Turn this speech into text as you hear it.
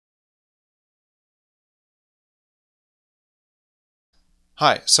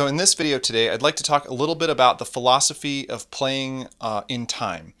Hi, so in this video today I'd like to talk a little bit about the philosophy of playing in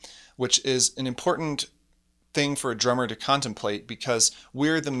time, which is an important thing for a drummer to contemplate because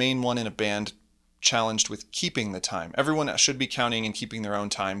we're the main one in a band challenged with keeping the time. Everyone should be counting and keeping their own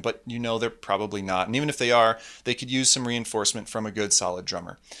time, but you know they're probably not. And even if they are, they could use some reinforcement from a good solid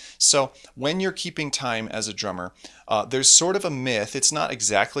drummer. So when you're keeping time as a drummer, there's sort of a myth. It's not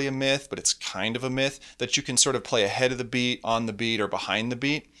exactly a myth, but it's kind of a myth that you can sort of play ahead of the beat, on the beat, or behind the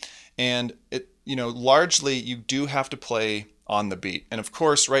beat. And largely you do have to play on the beat. And of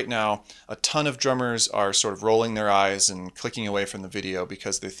course, right now, a ton of drummers are sort of rolling their eyes and clicking away from the video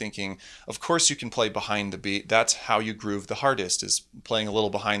because they're thinking, of course you can play behind the beat. That's how you groove the hardest, is playing a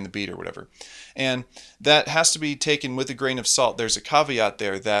little behind the beat or whatever. And that has to be taken with a grain of salt. There's a caveat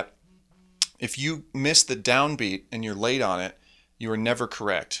there that if you miss the downbeat and you're late on it, you are never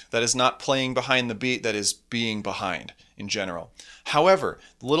correct. That is not playing behind the beat, that is being behind in general. However,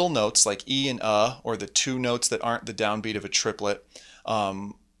 little notes like E and or the two notes that aren't the downbeat of a triplet,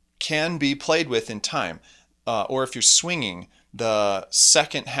 can be played with in time. Or if you're swinging, the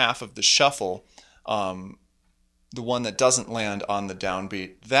second half of the shuffle, the one that doesn't land on the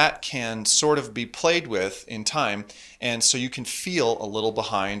downbeat, that can sort of be played with in time, and so you can feel a little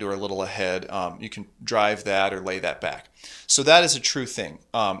behind or a little ahead. You can drive that or lay that back. So that is a true thing,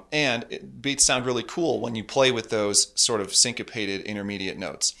 and beats sound really cool when you play with those sort of syncopated intermediate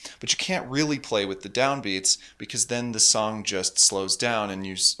notes, but you can't really play with the downbeats because then the song just slows down and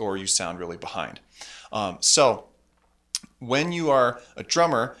you sound really behind. So when you are a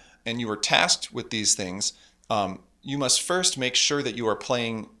drummer and you are tasked with these things, you must first make sure that you are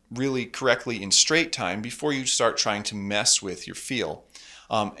playing really correctly in straight time before you start trying to mess with your feel.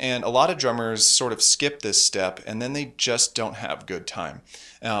 And a lot of drummers sort of skip this step and then they just don't have good time.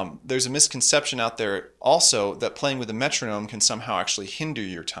 There's a misconception out there also that playing with a metronome can somehow actually hinder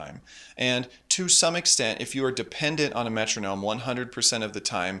your time. And to some extent, if you are dependent on a metronome 100% of the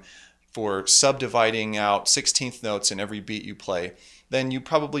time for subdividing out 16th notes in every beat you play, then you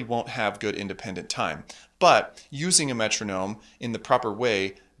probably won't have good independent time. But using a metronome in the proper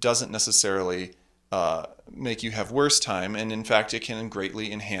way doesn't necessarily make you have worse time, and in fact it can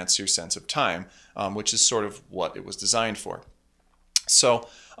greatly enhance your sense of time, which is sort of what it was designed for. So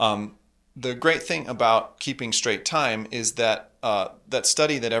the great thing about keeping straight time is that that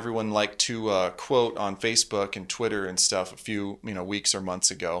study that everyone liked to quote on Facebook and Twitter and stuff a few weeks or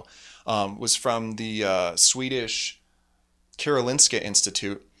months ago was from the Swedish Karolinska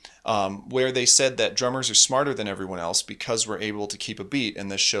Institute, where they said that drummers are smarter than everyone else because we're able to keep a beat, and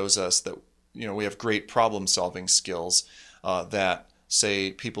this shows us that we have great problem-solving skills that,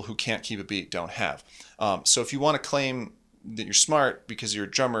 say, people who can't keep a beat don't have. So if you want to claim that you're smart because you're a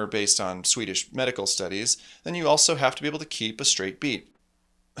drummer based on Swedish medical studies, then you also have to be able to keep a straight beat.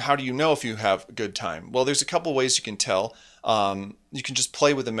 How do you know if you have a good time? Well, there's a couple ways you can tell. You can just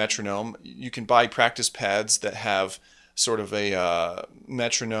play with a metronome. You can buy practice pads that have sort of a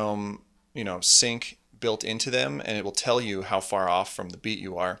metronome, sync built into them, and it will tell you how far off from the beat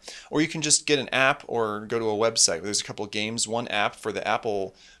you are. Or you can just get an app or go to a website. There's a couple of games. One app for the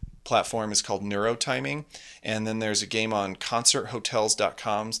Apple platform is called Neurotiming, and then there's a game on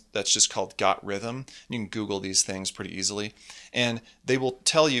concerthotels.com that's just called Got Rhythm. You can Google these things pretty easily, and they will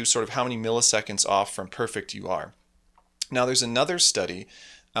tell you sort of how many milliseconds off from perfect you are. Now there's another study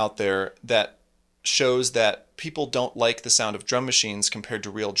out there that shows that people don't like the sound of drum machines compared to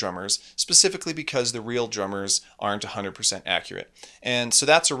real drummers, specifically because the real drummers aren't 100% accurate. And so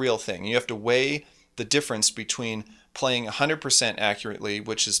that's a real thing. You have to weigh the difference between playing 100% accurately,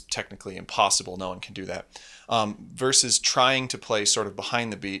 which is technically impossible, no one can do that, versus trying to play sort of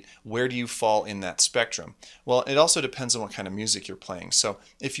behind the beat. Where do you fall in that spectrum? Well, it also depends on what kind of music you're playing. So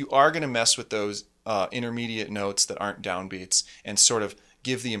if you are going to mess with those intermediate notes that aren't downbeats and sort of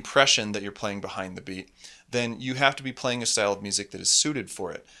give the impression that you're playing behind the beat, then you have to be playing a style of music that is suited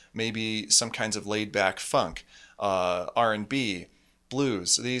for it. Maybe some kinds of laid-back funk, R&B,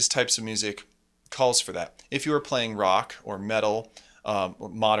 blues. These types of music calls for that. If you are playing rock or metal, or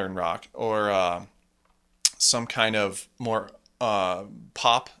modern rock, or some kind of more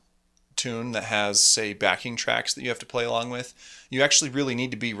pop tune that has, say, backing tracks that you have to play along with, you actually really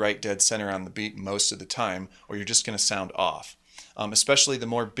need to be right dead center on the beat most of the time, or you're just going to sound off. Especially the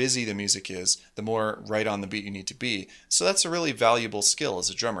more busy the music is, the more right on the beat you need to be. So that's a really valuable skill as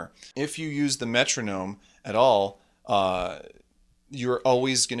a drummer. If you use the metronome at all, you're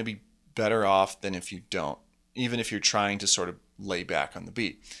always going to be better off than if you don't, even if you're trying to sort of lay back on the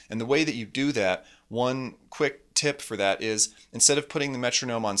beat. And the way that you do that, one quick tip for that is instead of putting the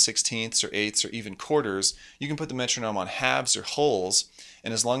metronome on sixteenths or eighths or even quarters, you can put the metronome on halves or wholes,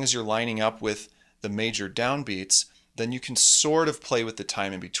 and as long as you're lining up with the major downbeats, then you can sort of play with the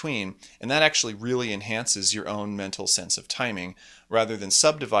time in between, and that actually really enhances your own mental sense of timing rather than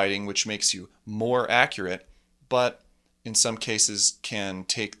subdividing, which makes you more accurate, but in some cases can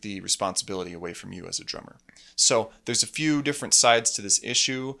take the responsibility away from you as a drummer. So there's a few different sides to this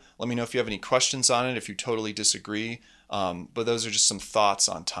issue. Let me know if you have any questions on it, if you totally disagree, but those are just some thoughts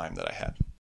on time that I had.